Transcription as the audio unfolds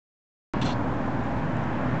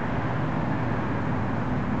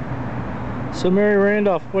So Mary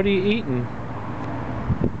Randolph, what are you eating?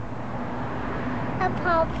 A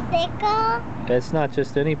popsicle. It's not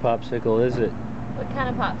just any popsicle, is it? What kind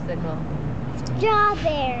of popsicle?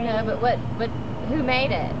 Strawberry. No, but who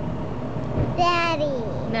made it? Daddy.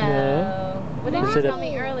 No. What did Is you it a- tell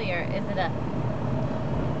me earlier? Is it a...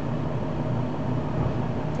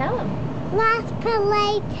 Tell him. Las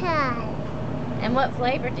paletas. And what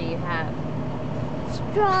flavor do you have?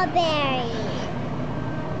 Strawberry.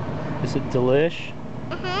 Is it delish?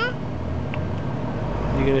 Uh-huh.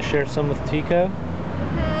 You gonna share some with Tico?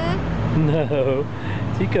 Uh-huh. No,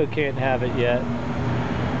 Tico can't have it yet.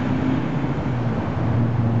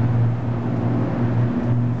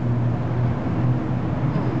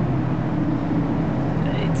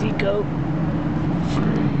 Hey Tico,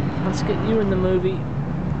 let's get you in the movie.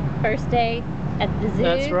 First day at the zoo?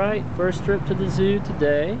 That's right, first trip to the zoo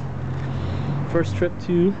today. First trip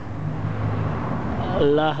to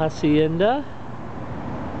La Hacienda.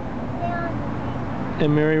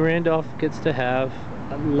 And Mary Randolph gets to have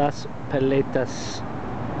las paletas.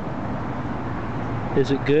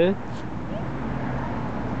 Is it good?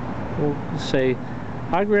 We'll say,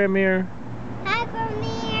 hi Grandmere. Hi,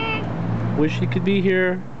 Grandmere. Wish you could be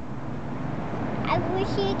here. I wish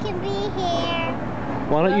you could be here.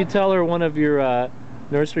 Why don't you tell her one of your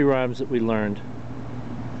nursery rhymes that we learned?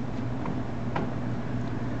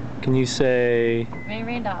 Can you say... Mary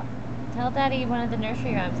Randolph, tell Daddy one of the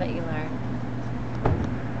nursery rhymes that you learned.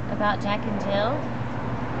 About Jack and Jill?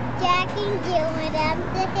 Jack and Jill went up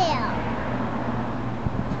the hill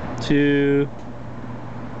To...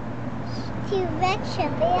 to fetch a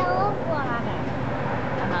pail of water.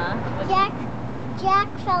 Uh-huh. Jack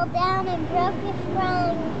fell down and broke his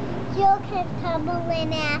rung. Jill came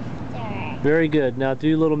tumbling after. Very good. Now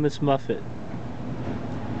do Little Miss Muffet.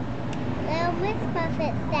 Little Miss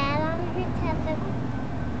Muffet sat on her tussock,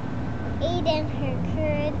 eating her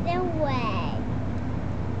curds away.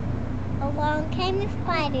 Along came the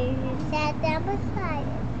spider who sat down beside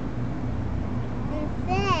it and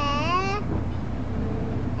said,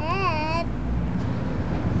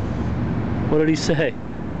 What did he say?